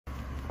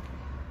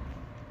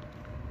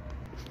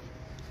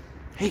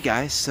Hey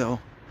guys, so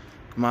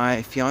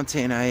my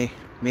fiance and I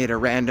made a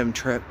random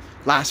trip,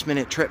 last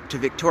minute trip to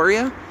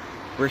Victoria.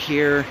 We're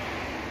here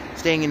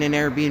staying in an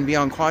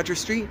Airbnb on Quadra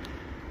Street.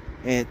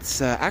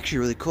 It's actually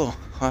really cool.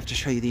 I'll have to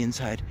show you the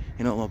inside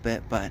in a little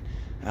bit, but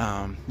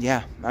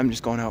yeah, I'm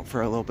just going out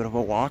for a little bit of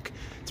a walk.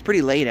 It's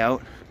pretty late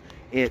out.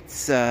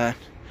 It's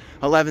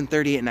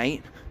 11:30 at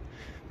night,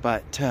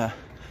 but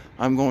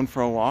I'm going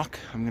for a walk.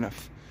 I'm gonna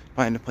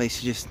find a place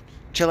to just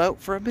chill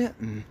out for a bit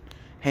and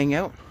hang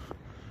out.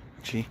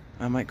 Actually,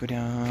 I might go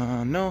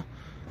down. No,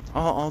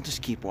 I'll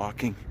just keep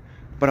walking,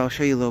 but I'll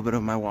show you a little bit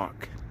of my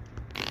walk.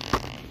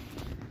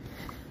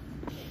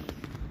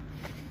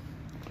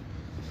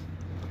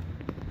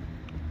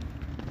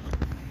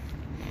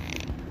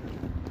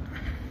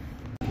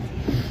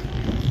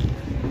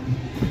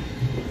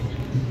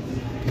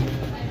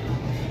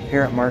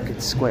 Here at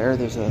Market Square,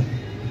 as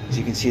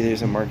you can see,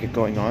 there's a market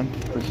going on.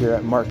 We're here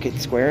at Market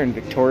Square in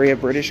Victoria,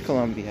 British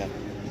Columbia,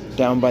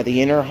 down by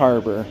the Inner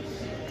Harbor.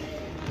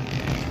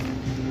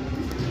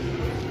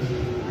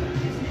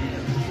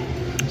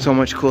 So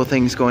much cool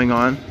things going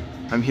on.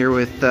 I'm here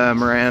with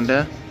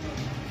Miranda.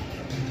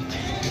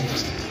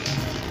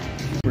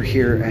 We're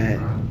here at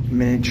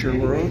Miniature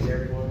World.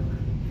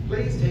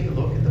 Please take a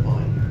look at the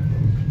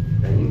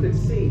monument. Now you can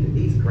see that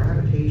these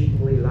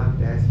gravitationally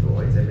locked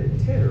asteroids have been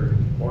tethered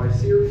by a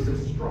series of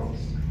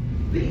struts.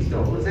 These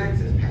double as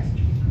access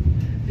passages.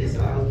 This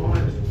allows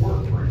miners to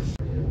work for us.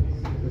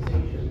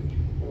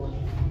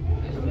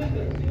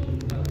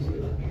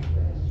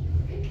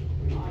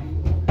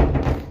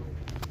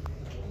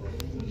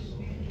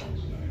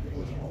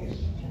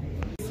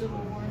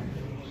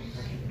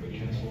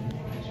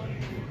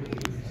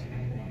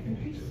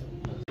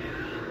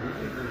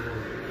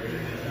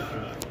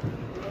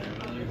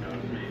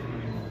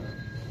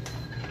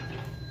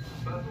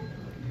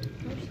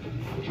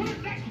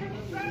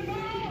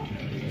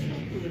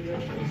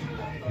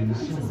 In the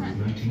summer of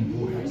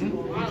 1940,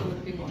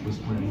 was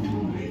planning to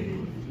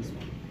invade.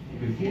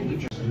 Before the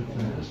just went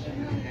fast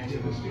and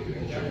devastated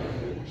the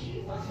German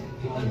force,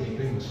 the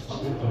famous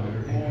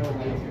Spitfire and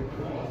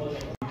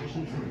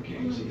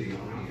hurricanes of the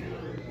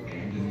Orient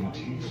and an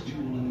intense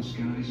duel in the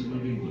skies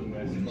above England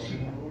would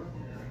ensue.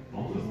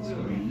 Although the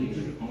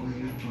beleaguered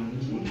Orient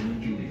planes would learn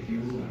to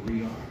refuel and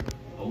rearm,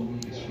 only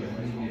to spread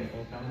the air.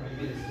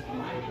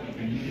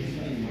 And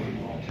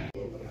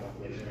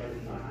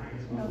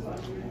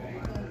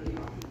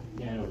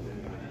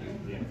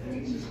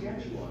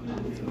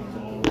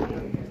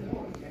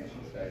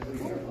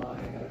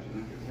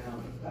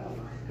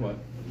what?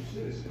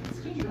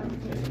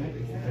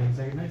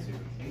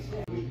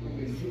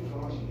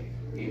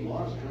 He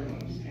lost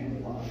trains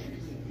and lives.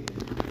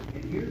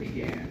 And here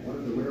began one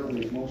of the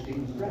railway's most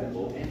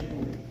incredible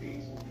engineering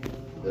feats,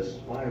 the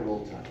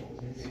spiral tunnel.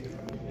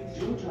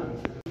 2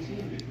 tunnels at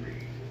 18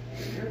 degrees,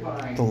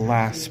 nearby The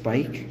last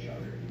spike.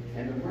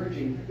 and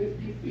emerging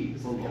 50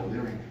 feet below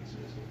their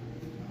entrances.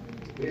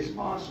 This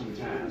awesome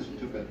task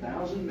took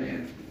 1,000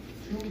 men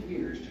 2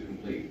 years to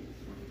complete,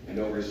 and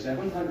over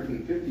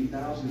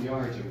 750,000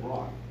 yards of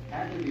rock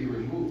had to be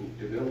removed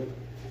to build them.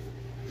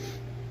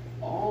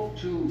 All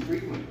too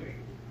frequently,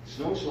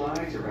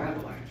 snowslides or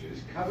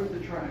avalanches covered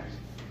the tracks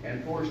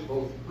and forced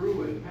both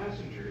crew and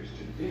passengers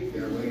to dig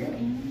their way up.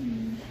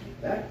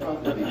 That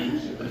prompted the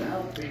use of the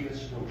now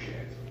famous snow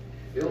sheds,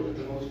 built at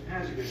the most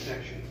hazardous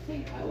section,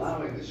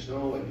 allowing the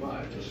snow and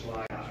mud to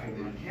slide out.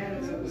 And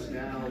Canada was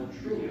now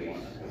truly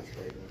one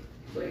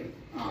lake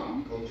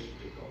from coast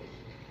to coast.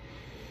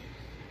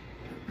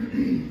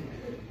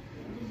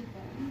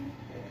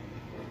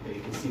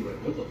 You can see what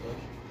it would look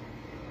like.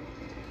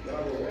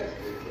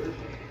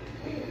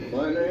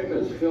 My name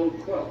is Phil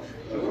Quelch.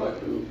 I'd like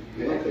to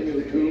welcome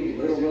you to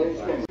Little Road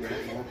Farm.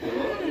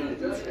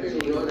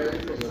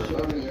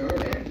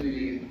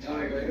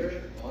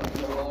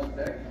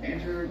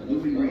 Enter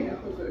Louis Reno,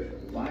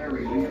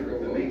 fiery leader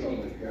of the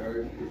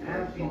Métis,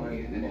 half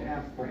Indian and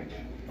half French.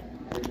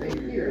 They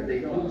feared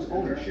they'd lose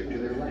ownership to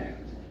their land,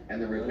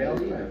 and the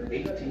rebellion of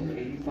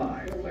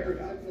 1885 flared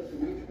up.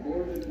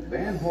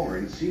 Van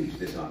Horn seized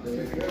this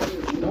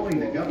opportunity, knowing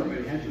the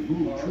government had to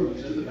move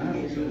troops to the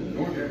battle zone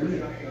north of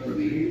Winnipeg from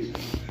the east.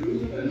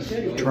 He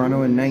said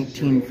Toronto in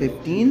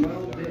 1915.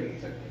 12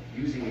 days,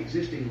 using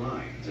existing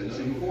lines and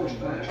some forced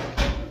marches.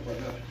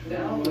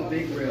 Now the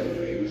big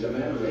railway was a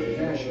matter of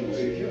national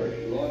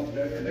security,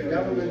 and the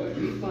government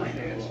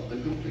refinanced the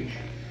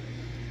completion.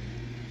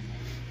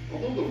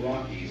 Although the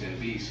Rockies in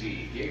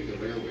BC gave the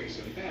railway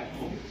some bad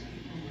moments,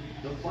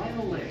 the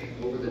final leg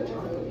over the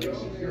top of Lake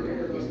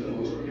Superior was the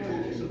most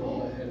hazardous of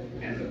all,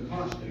 and the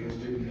costliest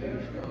to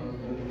complete.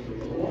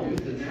 Along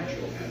with the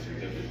natural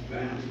hazards of this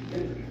vast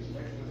wilderness,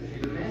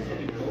 the men had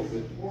to cope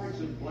with hordes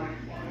of black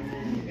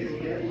flies, as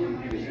deadly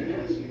and as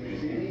menacing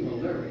as any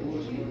malaria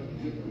was.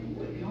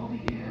 It all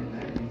began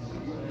back in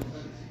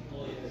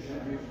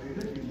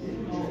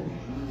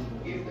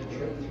if the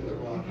trip through the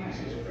Rockies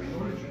is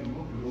friendly,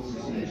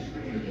 so much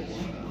greater than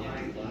one of the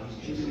high bluffs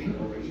just seen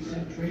over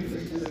recent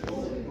trailers.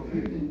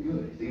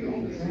 The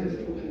only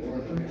transit in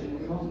northern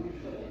California,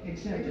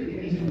 except it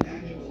isn't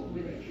actual.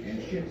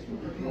 and ships were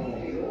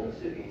patrolling the old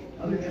city.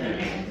 Other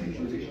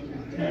transportation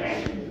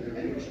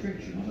and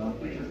restrictions on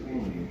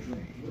petroleum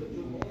trade.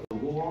 The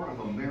War of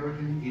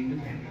American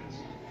Independence.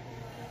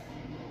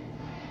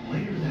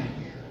 Later that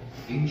year,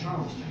 in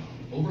Charlestown,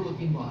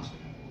 overlooking Boston,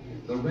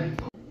 the Red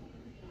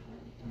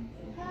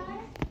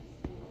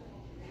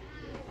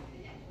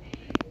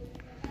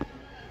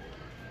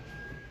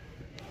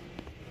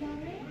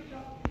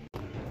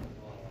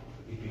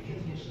It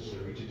became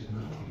necessary to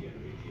deny the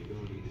enemy the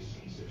ability to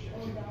see such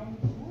activity,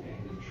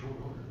 and in short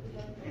order,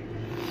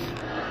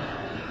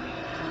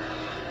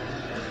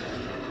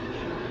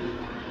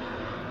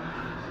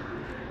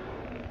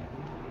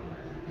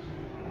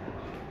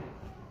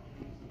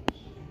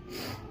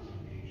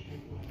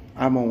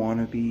 I'm a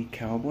wannabe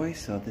cowboy,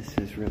 so this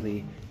is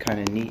really kind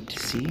of neat to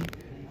see.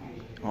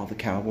 All the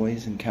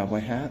cowboys and cowboy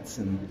hats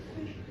and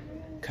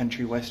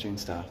country western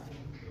stuff.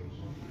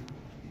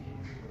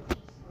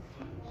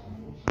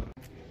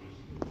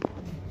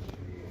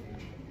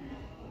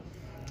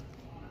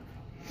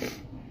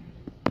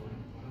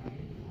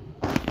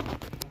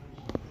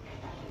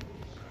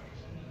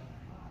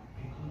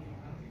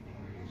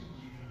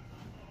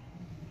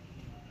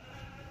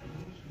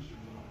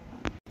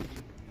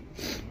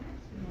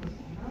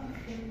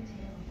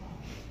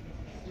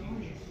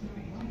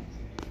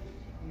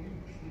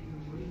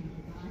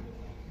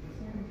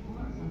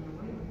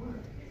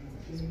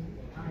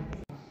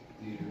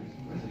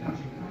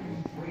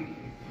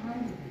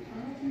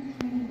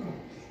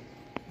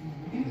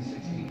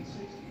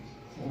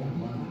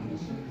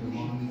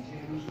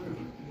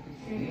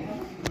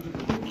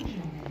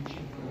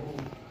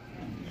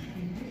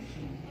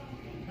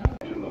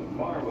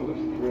 Marvelous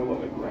thrill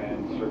of a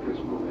grand circus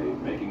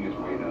parade making its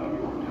way down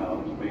your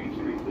town's Main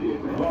Street.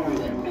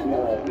 Welcome to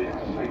all the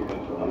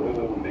excitement under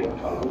the big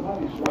top.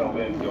 Well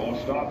then, don't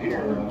stop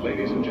here.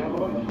 Ladies and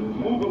gentlemen,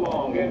 move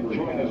along and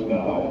join us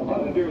now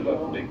under the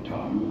big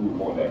top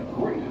for the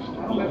greatest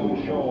little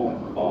show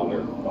on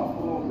earth.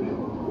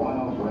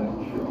 Wild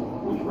West Show,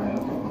 which ran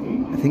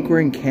from I think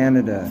we're in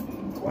Canada.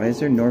 Why is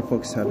there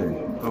Norfolk Southern?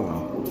 Oh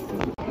well.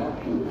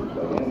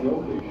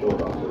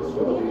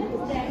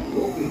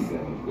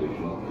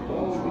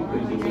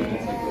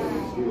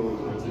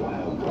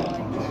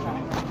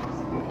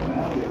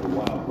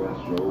 Wild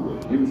West Show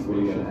was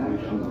usually an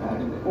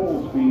action-packed,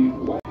 full-speed,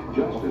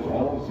 just as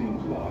all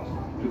seems lost.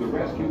 To the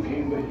rescue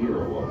came the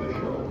hero of the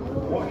show,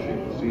 quashing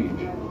the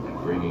siege and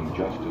bringing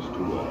justice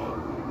to all.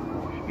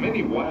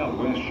 Many Wild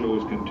West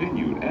shows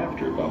continued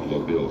after Buffalo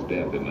Bill's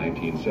death in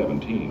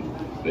 1917.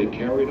 They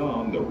carried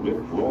on the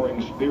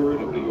rip-roaring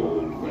spirit of the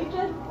Old West.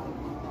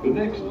 The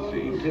next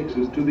scene takes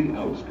us to the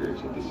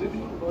outskirts of the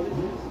city.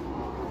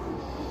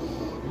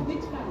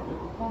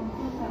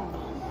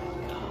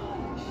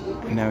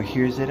 Now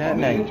here's it at On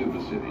the night. edge of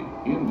the city,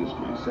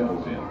 industry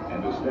settles in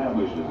and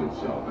establishes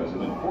itself as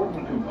an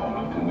important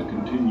component in the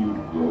continued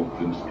growth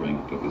and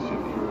strength of the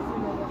city.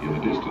 In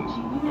the distance,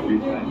 a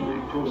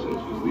refinery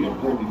processes the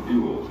important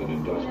fuels an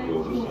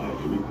industrial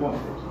society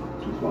requires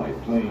to fly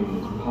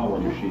planes, power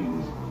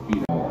machines,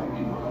 heat oil.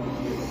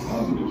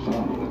 Positive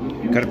sign that the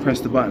future Gotta press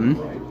the button.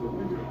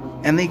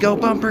 And they go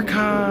bumper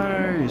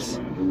cars!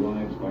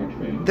 arrives by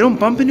train. They don't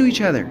bump into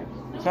each other.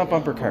 It's not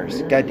bumper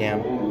cars.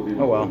 Goddamn.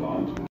 Oh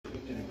well.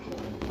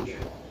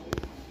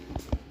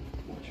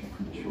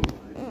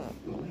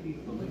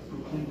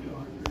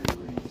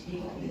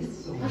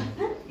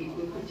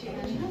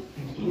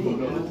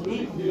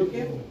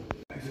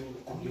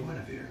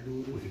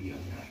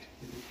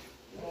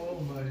 Oh,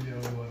 my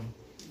young one,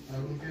 I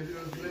will give you a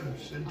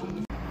glimpse into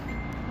the...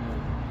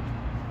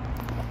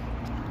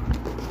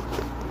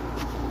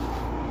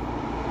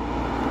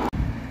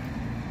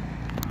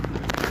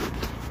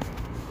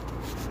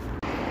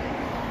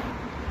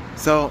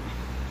 So,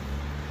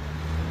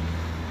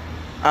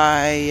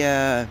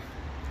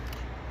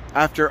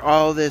 after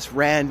all this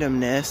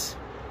randomness,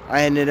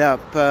 I ended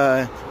up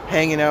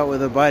hanging out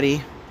with a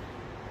buddy,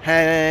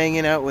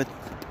 hanging out with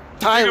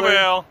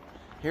Tyler.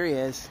 Here he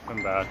is.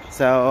 I'm back.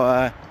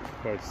 So,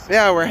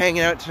 yeah, we're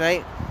hanging out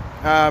tonight.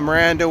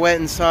 Miranda went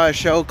and saw a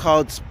show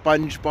called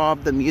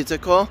SpongeBob the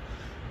Musical.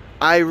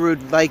 I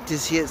would like to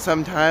see it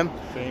sometime.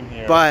 Same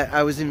here. But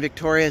I was in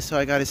Victoria, so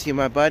I got to see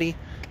my buddy.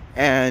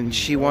 And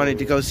she wanted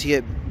to go see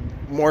it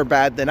more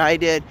bad than I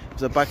did. It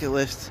was a bucket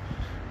list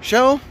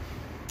show.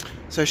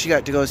 So she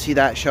got to go see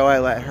that show. I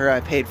let her.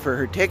 I paid for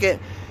her ticket.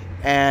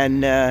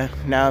 And now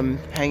I'm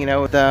hanging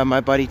out with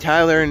my buddy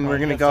Tyler. And we're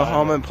going to go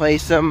home and play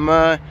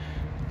some...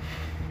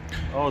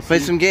 play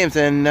some games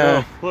and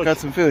got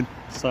some food.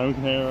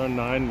 Simon and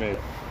 9 made.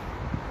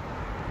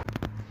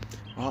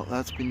 Well,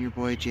 that's been your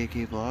boy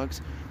JK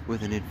Vlogs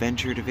with an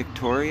adventure to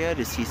Victoria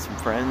to see some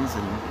friends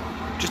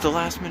and just a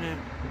last minute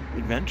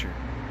adventure.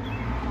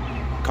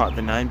 Caught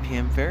the 9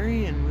 p.m.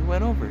 ferry and we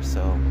went over,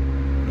 so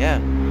yeah,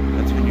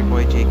 that's been your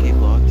boy JK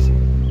Vlogs.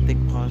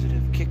 Think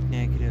positive, kick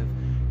negative,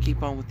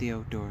 keep on with the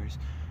outdoors.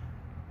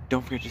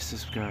 Don't forget to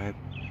subscribe,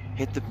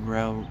 hit the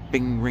bell,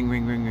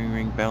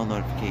 ring bell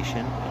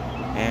notification,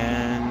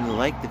 and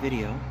like the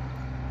video,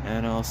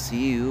 and I'll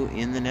see you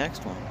in the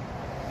next one.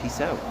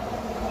 Peace out.